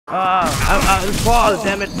I'll fall,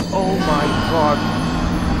 damn it! Oh my god,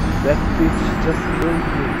 that bitch just killed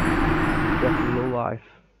me. That low life.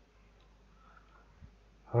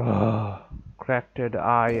 Cracked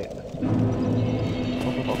eye.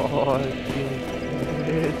 Oh,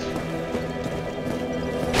 bitch.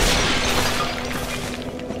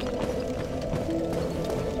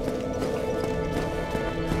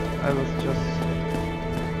 I was just...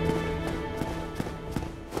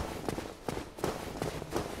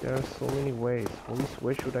 There are so many ways. Which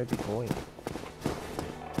way should I be going?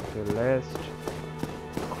 Okay, let's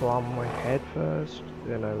calm my head first,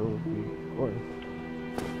 then I will be going.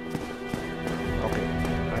 Okay,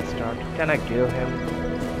 I start. Can I kill him?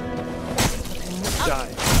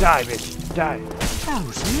 Die, die, bitch, die.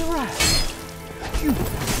 Thousand rats. You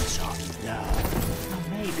once are love. I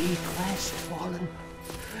may be crestfallen,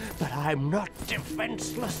 but I'm not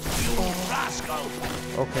defenseless, you rascal.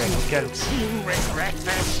 Okay, You can... will soon regret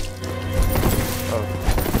this. Oh.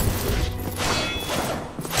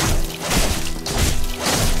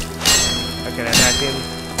 I can attack him.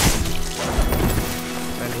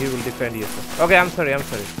 And he will defend you. Okay, I'm sorry,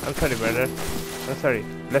 brother. I'm sorry.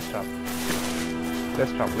 Let's stop.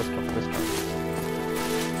 Let's stop.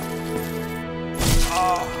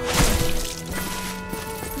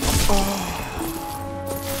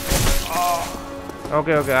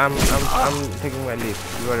 Okay, I'm taking my leave.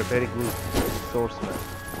 You are a very good swordsman.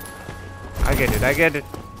 I get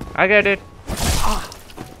it.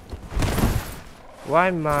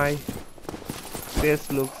 Why my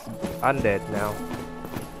face looks undead now?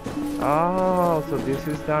 Oh, so this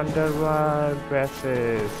is the underworld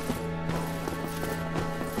passes.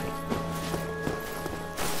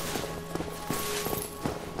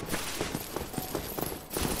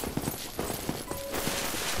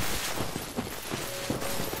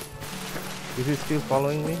 Is he still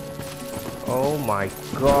following me? Oh my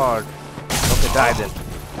god. Okay, die then.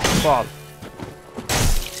 Fall.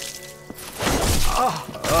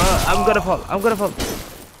 I'm gonna fall.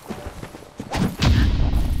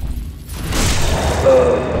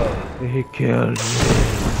 He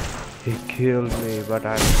killed me, but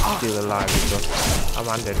I'm still alive because I'm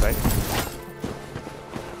undead, right?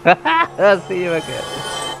 I'll see you again,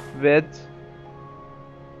 bitch.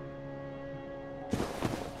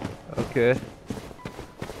 Okay.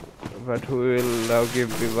 But who will now give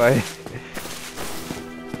me my...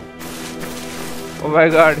 Oh my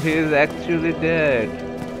god, he is actually dead.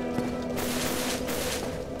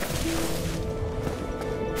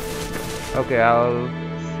 Okay, I'll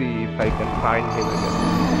see if I can find him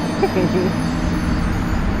again.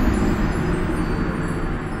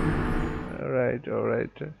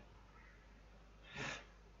 Alright.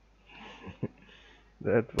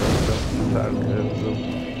 That was some sarcasm.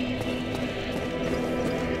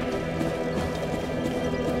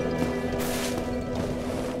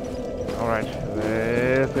 Alright,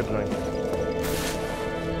 let's get going.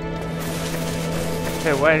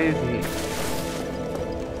 Okay, where is he?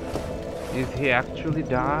 Is he actually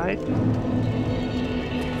died?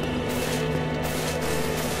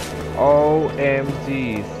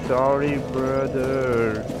 OMG, sorry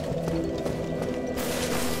brother.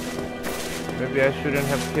 Maybe I shouldn't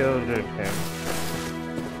have killed him.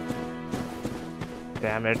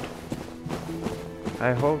 Damn it.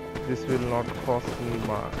 I hope this will not cost me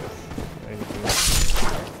marks.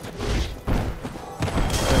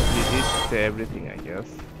 He did say everything, I guess.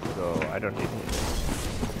 So I don't need him.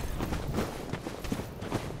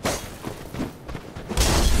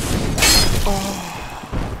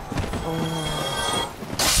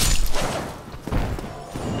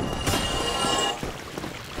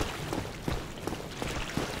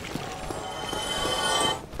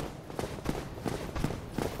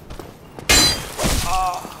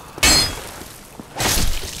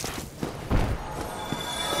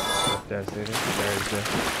 There's a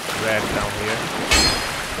rat down here.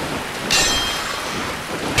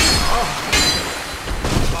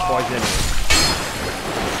 Poison.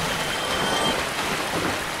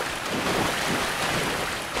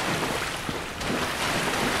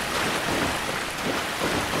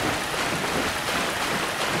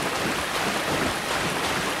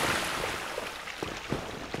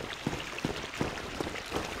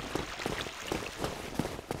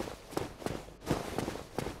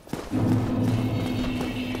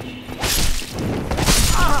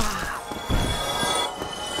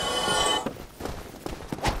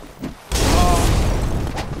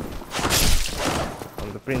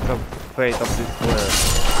 Prince of fate of this world.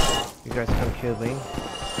 You guys can kill me.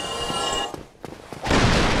 I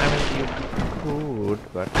mean, you could,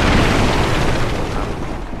 but I'm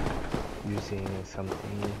using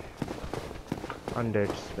something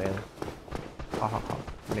Undead smell. Hahaha.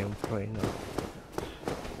 Name trainer.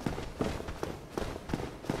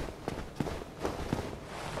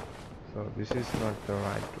 So this is not the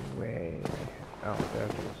right way. Oh, there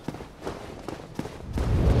it is.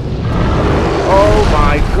 Oh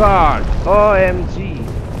my god! OMG!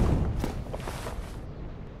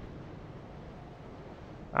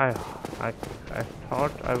 I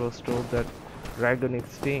thought I was told that dragon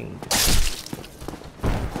extinct.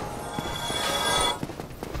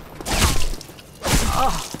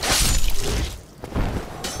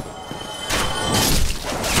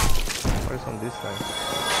 What is on this side?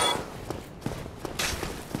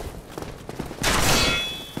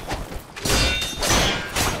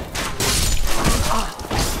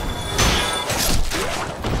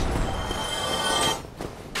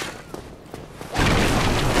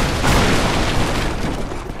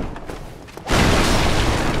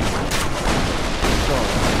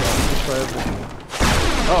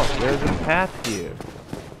 Oh, there's a path here.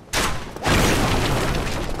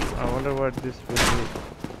 I wonder what this will be.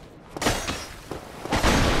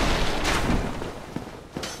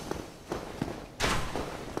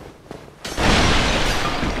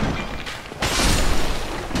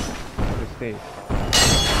 What is this?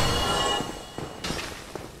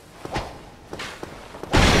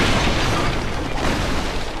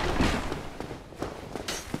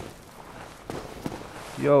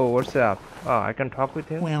 Yo, what's up? Oh, I can talk with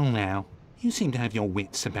him? Well now, you seem to have your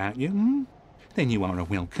wits about you, hmm? Then you are a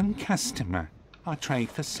welcome customer. I trade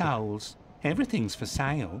for souls. Everything's for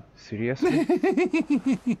sale. Seriously?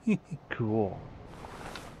 Cool.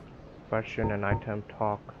 Question and item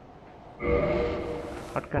talk.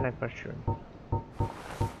 What can I question?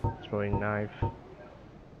 Throwing knife.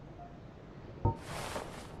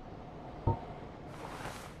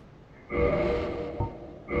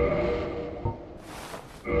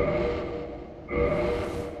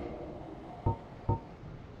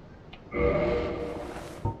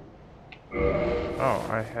 Oh,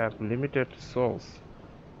 I have limited souls.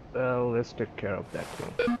 Well, let's take care of that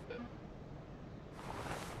thing.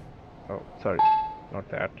 Oh, sorry, not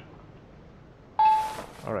that.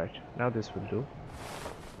 Alright, now this will do.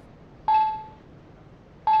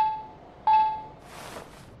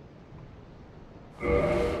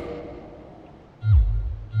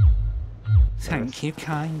 Thank you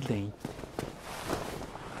kindly.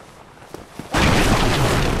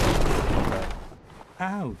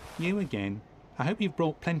 Oh, you again. I hope you've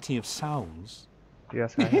brought plenty of souls.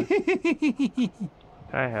 Yes, I have.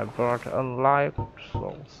 I have brought unlike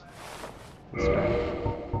souls this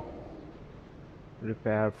time.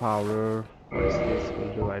 Repair powder. What is this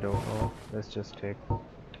will do? I don't know. Let's just take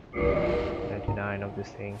 99 of this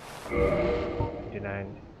thing.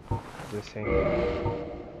 99 of this thing.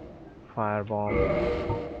 Firebomb.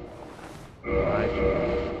 Right.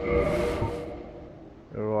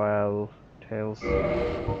 Royal tails.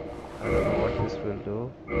 I don't know what this will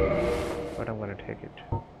do, but I'm gonna take it.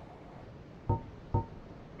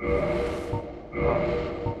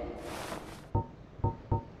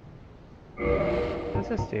 Let's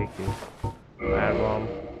just take this. Firebomb.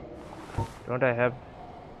 Don't I have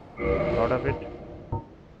a lot of it?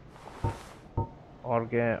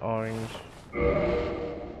 Orange.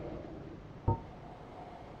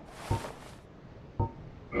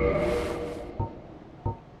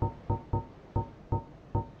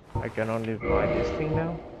 I can only buy this thing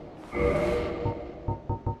now.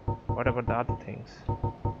 What about the other things?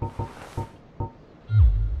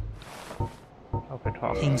 Okay,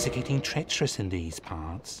 talk. Things are getting treacherous in these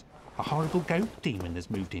parts. A horrible goat demon has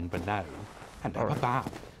moved in below. And up above,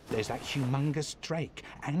 there's that humongous drake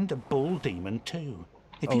and a bull demon too.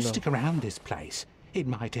 If you stick around this place, it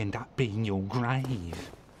might end up being your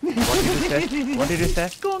grave. What did you say? What did you say?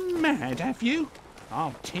 Gone mad, have you?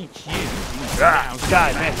 I'll teach you.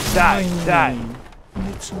 Die, man! Die!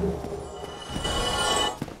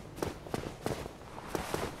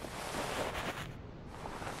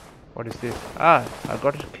 What is this? Ah, I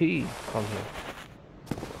got a key from here.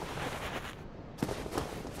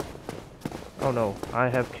 Oh no, I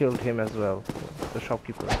have killed him as well, the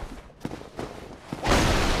shopkeeper.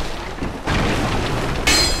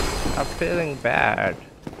 I'm feeling bad.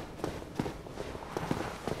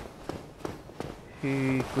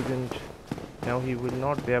 He couldn't, now he will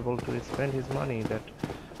not be able to spend his money that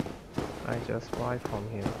I just buy from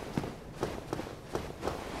him.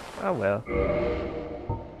 Oh well.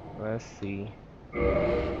 Let's see.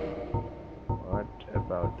 What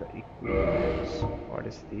about the equipment? What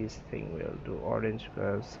is this thing will do? Orange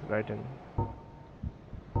gloves, right? And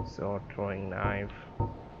sword, throwing knife,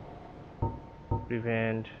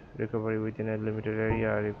 Prevent recovery within a limited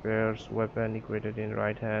area. Repairs weapon equated in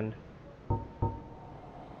right hand.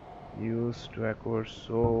 Used to acquire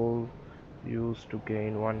soul. Used to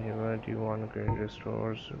gain 1 humanity, 1 credit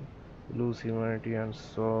restores. Lose humanity and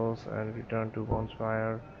souls and return to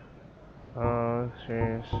bonfire.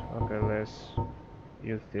 Yes. Okay, let's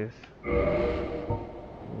use this.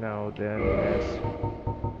 Now then, let's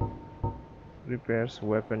repairs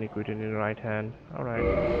weapon equated in right hand. Alright.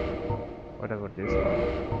 What about this one?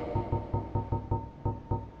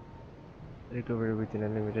 Recovery within a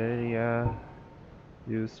limited area.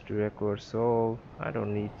 Used to acquire soul. I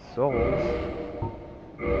don't need souls.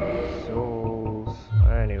 Souls.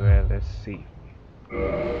 Anyway, let's see.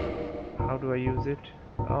 How do I use it?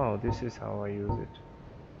 Oh, this is how I use it.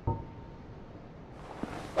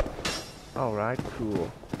 Alright,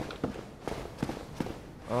 cool.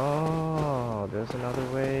 Oh, there's another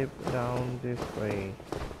way down this way.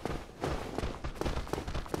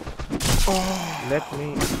 Let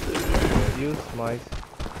me use my...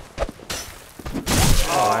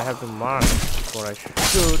 Oh, I have to mark before I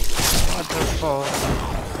shoot. Waterfall.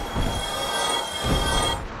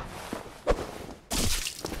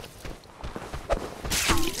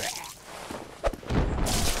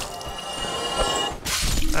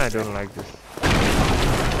 I don't like this.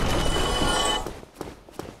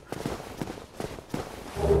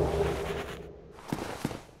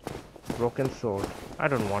 Broken sword. I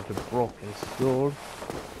don't want a broken sword.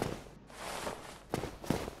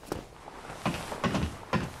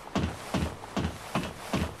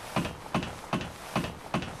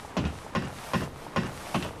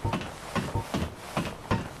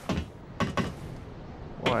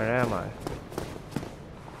 Where am I?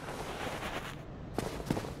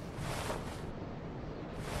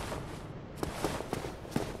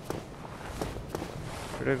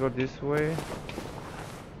 Should I go this way?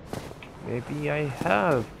 Maybe I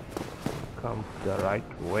have come the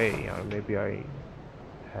right way, or maybe I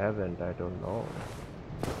haven't, I don't know.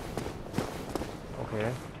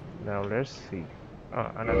 Okay, now let's see.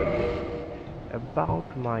 Another thing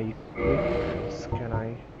about my equipments. Can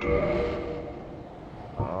I...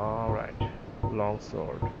 Alright, long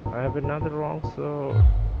sword. I have another long sword.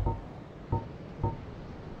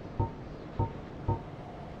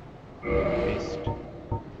 Beast.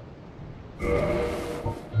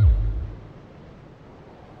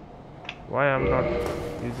 Why I'm not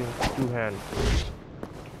using two hands?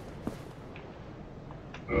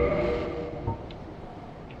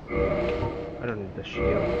 I don't need the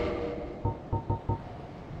shield.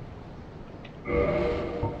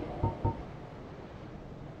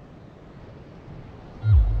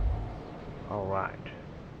 Alright.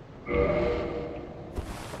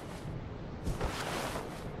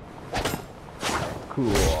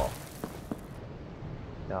 Cool.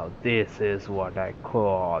 Now this is what I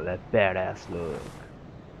call a badass look.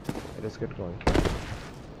 Let's get going.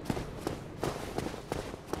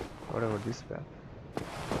 What about this path?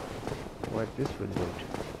 What this will lead?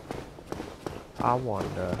 I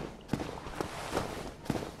wonder.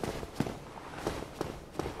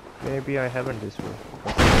 Maybe I haven't this way.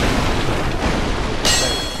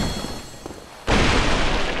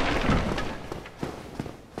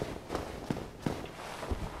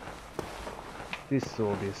 This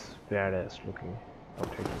sword is badass looking. I'll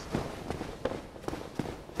take this one.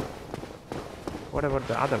 What about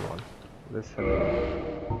the other one? Let's have a look.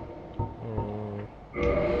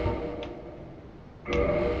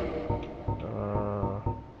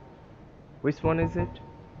 Which one is it?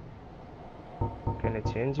 Can I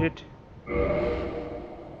change it?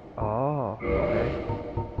 Oh, okay.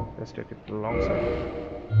 Let's take it to the long side here.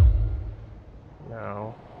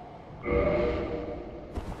 Now.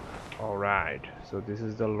 Alright, so this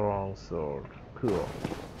is the long sword. Cool.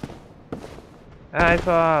 I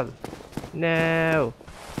fall! No!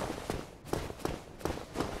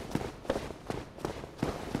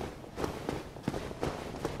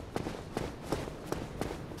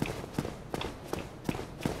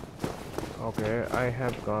 Okay, I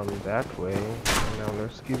have gone that way. And now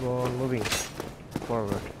let's keep on moving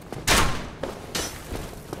forward.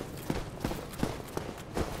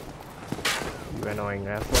 You annoying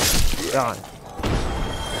asshole. Done.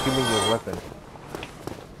 Give me your weapon.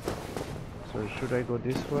 So should I go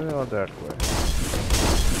this way or that way?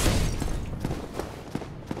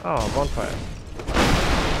 Oh, bonfire.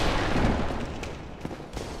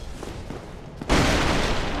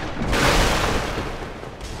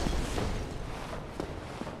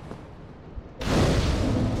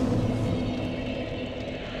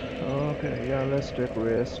 Okay, yeah, let's take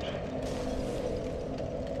rest.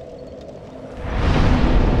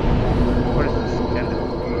 What is this candle?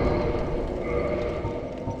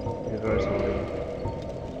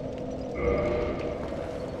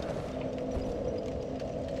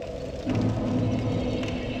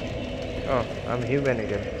 Oh, I'm human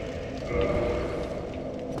again.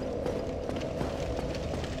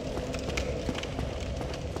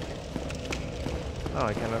 Oh,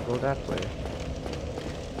 I cannot go that way.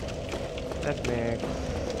 That makes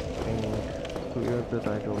things clear that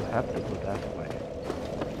I don't have to go that way.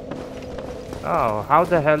 Oh, how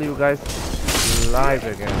the hell you guys live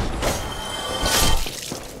again?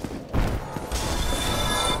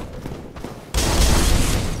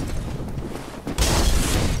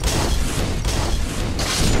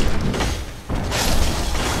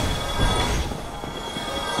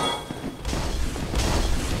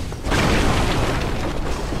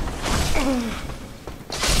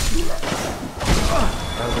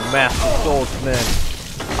 As a master swordsman,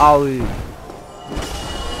 Ali.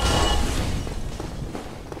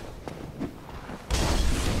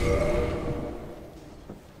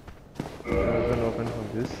 There's an open from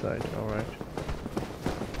this side, alright.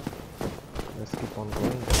 Let's keep on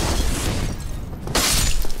going then.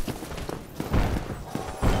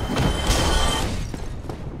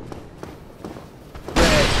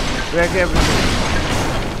 Break everything.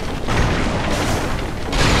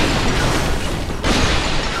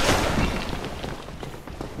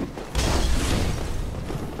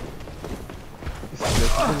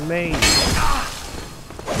 Main.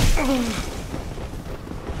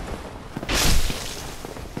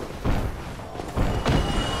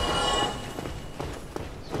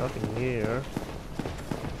 There's nothing here.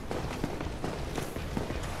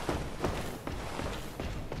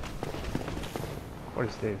 What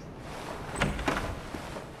is this?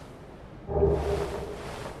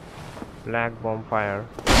 Black bonfire.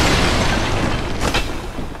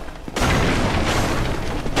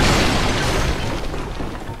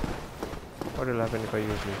 What will happen if I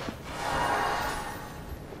use this?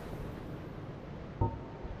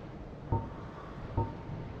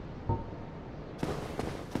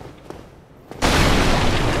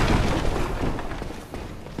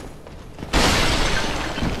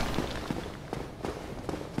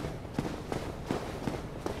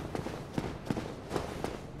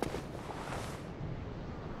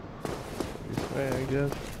 This way, I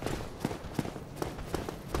guess.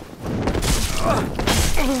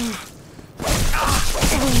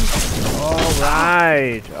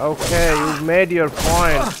 Alright, okay, you've made your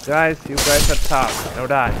point. Guys, you guys are tough. Now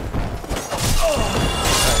die.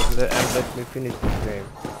 Alright, and let me finish this game.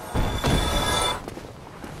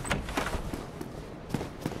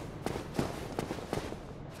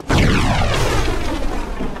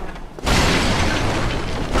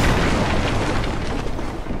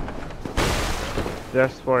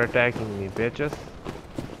 Just for attacking me, bitches.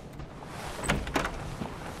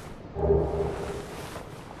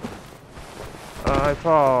 I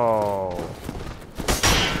fall.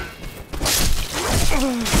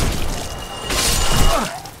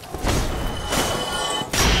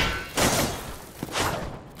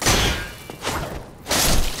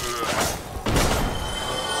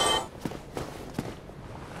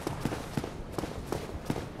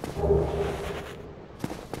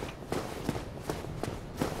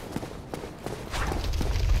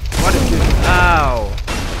 What is this? Ow!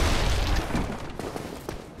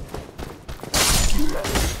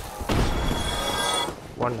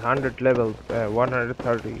 100 level,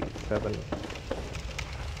 137.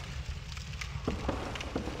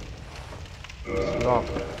 It's locked.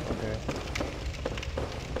 Okay.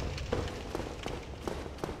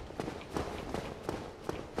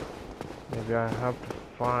 Maybe I have to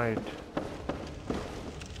fight.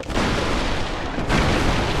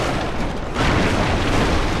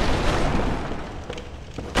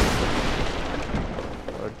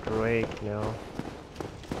 A Drake now.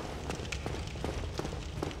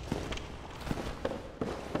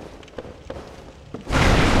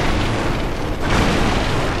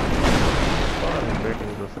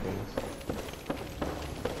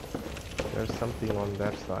 There's something on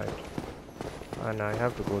that side, and I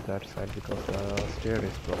have to go that side because the stair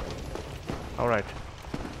is broken. Alright.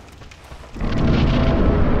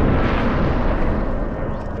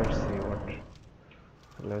 Let's see what.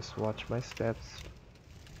 Let's watch my steps.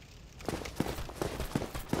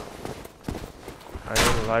 I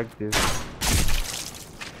don't like this.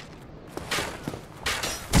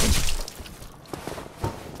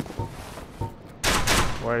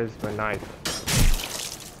 Where is my knife?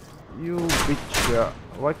 You bitch,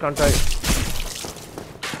 why can't I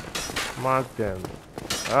mark them?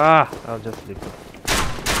 Ah, I'll just leave it.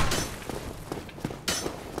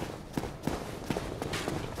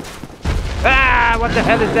 Ah, what the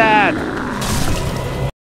hell is that?